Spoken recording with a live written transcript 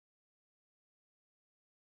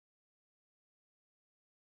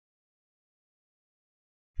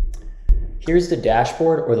Here's the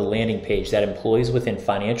dashboard or the landing page that employees within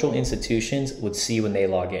financial institutions would see when they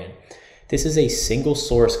log in. This is a single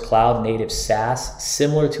source cloud native SaaS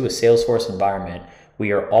similar to a Salesforce environment. We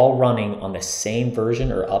are all running on the same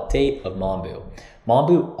version or update of Mambu.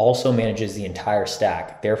 Mambu also manages the entire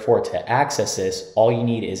stack. Therefore, to access this, all you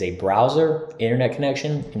need is a browser, internet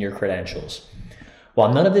connection, and your credentials.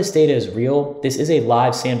 While none of this data is real, this is a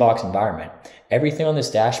live sandbox environment. Everything on this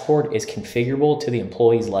dashboard is configurable to the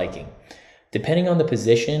employee's liking. Depending on the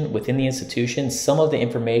position within the institution, some of the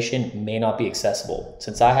information may not be accessible.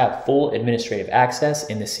 Since I have full administrative access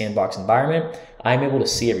in this sandbox environment, I'm able to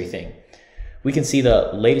see everything. We can see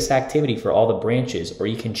the latest activity for all the branches, or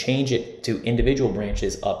you can change it to individual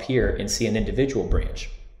branches up here and see an individual branch.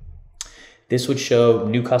 This would show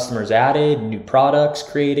new customers added, new products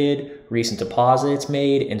created, recent deposits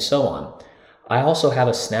made, and so on. I also have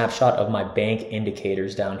a snapshot of my bank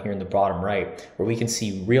indicators down here in the bottom right, where we can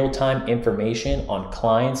see real-time information on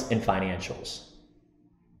clients and financials.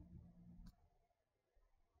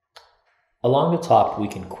 Along the top, we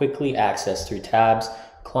can quickly access through tabs,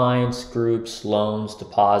 clients, groups, loans,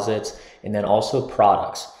 deposits, and then also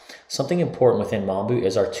products. Something important within Mambu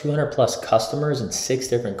is our 200 plus customers in 6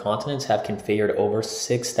 different continents have configured over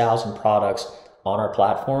 6,000 products on our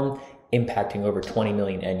platform, impacting over 20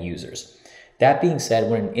 million end users. That being said,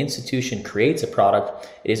 when an institution creates a product,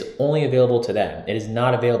 it is only available to them. It is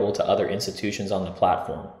not available to other institutions on the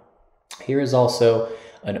platform. Here is also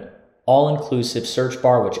an all-inclusive search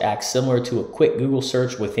bar, which acts similar to a quick Google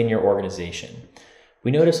search within your organization.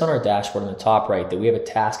 We notice on our dashboard on the top right that we have a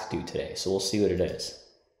task due today, so we'll see what it is.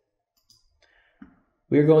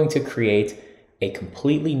 We are going to create a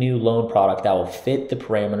completely new loan product that will fit the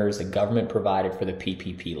parameters the government provided for the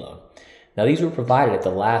PPP loan. Now, these were provided at the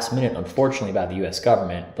last minute, unfortunately, by the US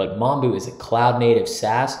government, but Mambu is a cloud native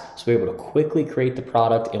SaaS, so we're able to quickly create the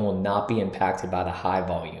product and will not be impacted by the high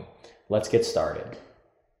volume. Let's get started.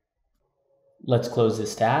 Let's close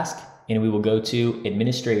this task and we will go to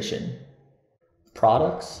Administration,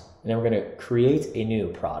 Products, and then we're going to create a new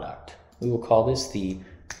product. We will call this the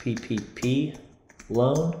PPP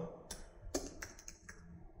loan,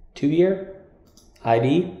 2-year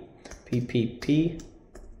ID, PPP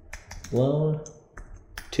loan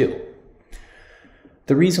 2.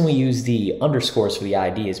 The reason we use the underscores for the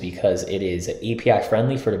ID is because it is API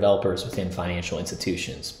friendly for developers within financial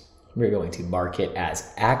institutions. We're going to mark it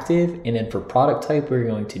as active, and then for product type, we're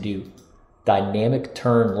going to do dynamic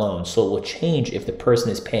turn loan. So it will change if the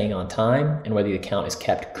person is paying on time and whether the account is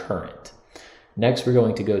kept current. Next, we're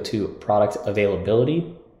going to go to product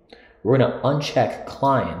availability. We're going to uncheck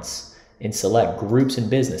clients and select groups and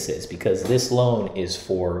businesses because this loan is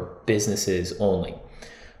for businesses only.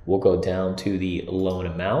 We'll go down to the loan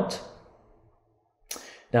amount.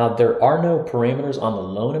 Now, there are no parameters on the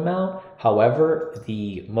loan amount. However,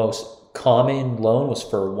 the most common loan was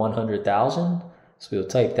for 100,000. So we'll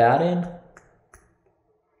type that in.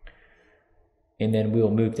 And then we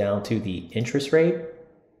will move down to the interest rate.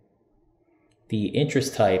 The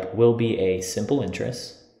interest type will be a simple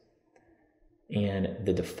interest. And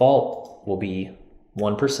the default will be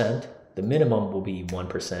 1%, the minimum will be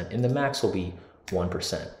 1%, and the max will be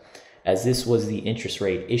 1%. As this was the interest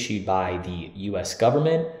rate issued by the US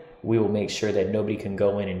government, we will make sure that nobody can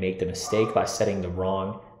go in and make the mistake by setting the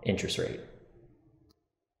wrong interest rate.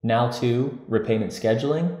 Now to repayment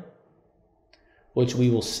scheduling, which we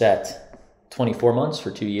will set 24 months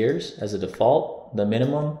for 2 years as a default, the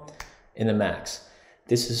minimum, and the max.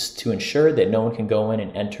 This is to ensure that no one can go in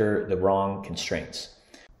and enter the wrong constraints.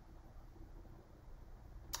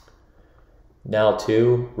 Now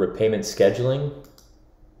to repayment scheduling.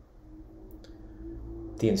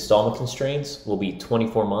 The installment constraints will be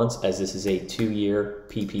 24 months as this is a 2-year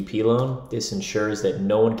PPP loan. This ensures that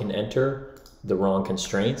no one can enter the wrong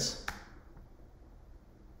constraints.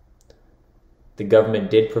 The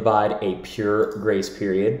government did provide a pure grace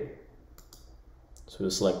period. So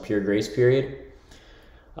we'll select pure grace period.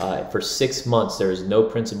 For 6 months, there is no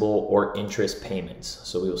principal or interest payments.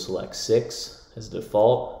 So we will select 6 as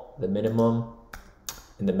default, the minimum,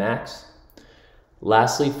 and the max.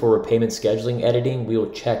 Lastly, for repayment scheduling editing, we will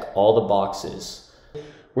check all the boxes.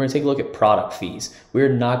 We're going to take a look at product fees.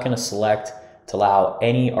 We're not going to select to allow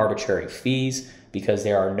any arbitrary fees because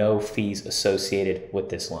there are no fees associated with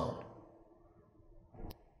this loan.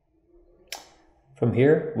 From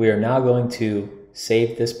here, we are now going to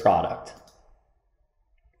save this product.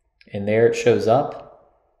 And there it shows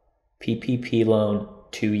up, PPP loan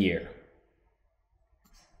 2-year.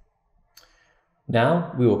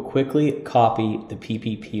 Now we will quickly copy the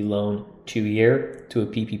PPP loan 2-year to a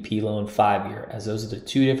PPP loan 5-year, as those are the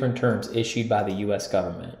 2 different terms issued by the US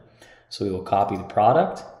government. So we will copy the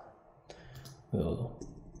product. We'll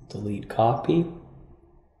delete copy,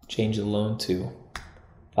 change the loan to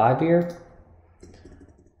 5-year,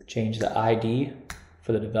 change the ID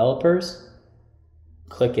for the developers,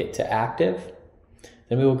 click it to active.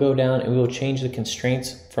 Then we will go down and we will change the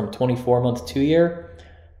constraints from 24-month 2-year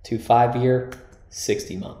to 5-year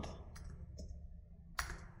 60-month.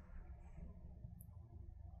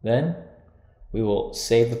 Then we will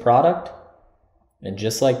save the product, and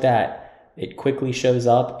just like that, it quickly shows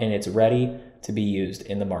up and it's ready to be used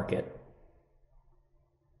in the market.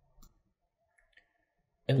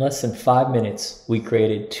 In less than 5 minutes, we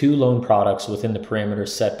created 2 loan products within the parameters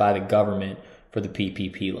set by the government for the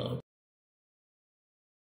PPP loan.